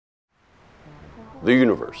The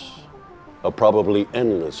universe. A probably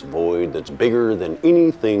endless void that's bigger than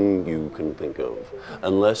anything you can think of,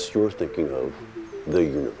 unless you're thinking of the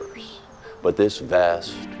universe. But this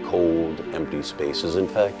vast, cold, empty space is in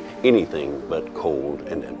fact anything but cold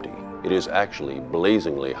and empty. It is actually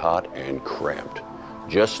blazingly hot and cramped,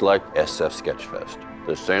 just like SF Sketchfest,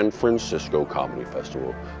 the San Francisco Comedy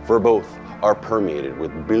Festival, for both are permeated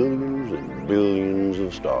with billions and billions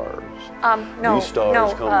of stars. No, These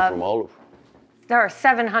stars come from all over. There are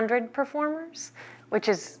 700 performers, which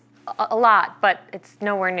is a lot, but it's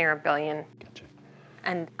nowhere near a billion. Gotcha.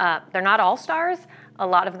 And they're not all stars. A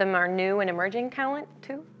lot of them are new and emerging talent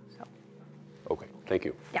too. So. Okay, thank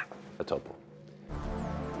you. Yeah. That's helpful.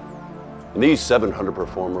 And these 700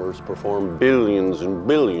 performers perform billions and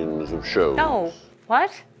billions of shows. No,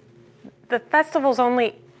 what? The festival's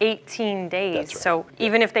only 18 days, That's right. so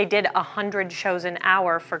even if they did 100 shows an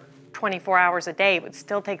hour for 24 hours a day, it would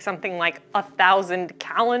still take something like 1,000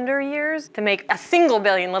 calendar years to make a single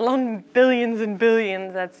billion, let alone billions and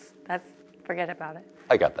billions. That's forget about it.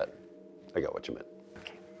 I got that. I got what you meant.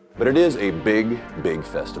 Okay. But it is a big, big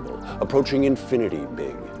festival, approaching infinity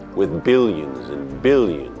big, with billions and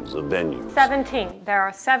billions of venues. 17. There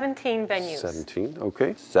are 17 venues. 17?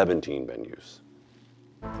 Okay. 17 venues.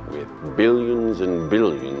 With billions and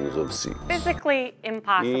billions of seats. Physically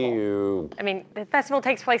impossible. Ew. I mean, the festival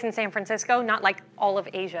takes place in San Francisco, not like all of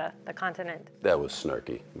Asia, the continent. That was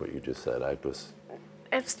snarky, what you just said.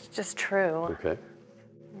 It's just true. Okay.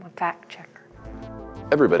 I'm a fact checker.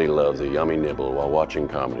 Everybody loves a yummy nibble while watching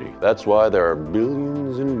comedy. That's why there are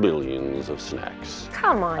billions and billions of snacks.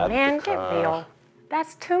 Come on, man, get real.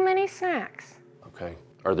 That's too many snacks. Okay.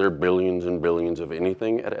 Are there billions and billions of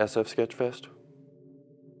anything at SF Sketchfest?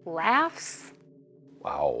 Laughs?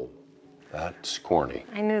 Wow, that's corny.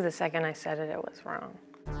 I knew the second I said it, it was wrong.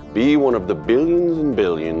 Be one of the billions and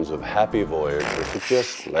billions of happy voyagers who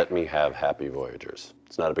just let me have happy voyagers.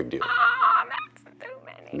 It's not a big deal. Ah, that's too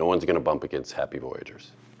many. No one's gonna bump against happy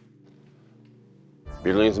voyagers.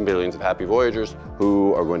 Billions and billions of happy voyagers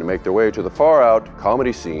who are going to make their way to the far out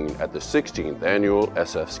comedy scene at the 16th annual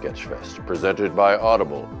SF Sketchfest, presented by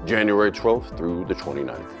Audible, January 12th through the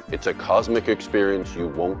 29th. It's a cosmic experience you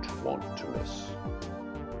won't want to miss.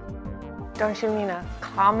 Don't you mean a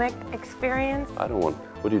comic experience? I don't want,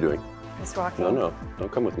 what are you doing? Just walking. No,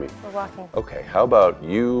 don't come with me. We're walking. Okay, how about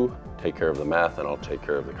you take care of the math and I'll take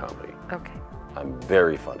care of the comedy. Okay. I'm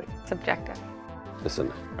very funny. Subjective.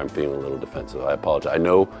 Listen, I'm feeling a little defensive. I apologize. I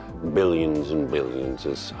know billions and billions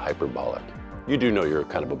is hyperbolic. You do know you're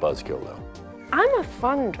kind of a buzzkill, though. I'm a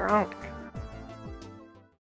fun drunk.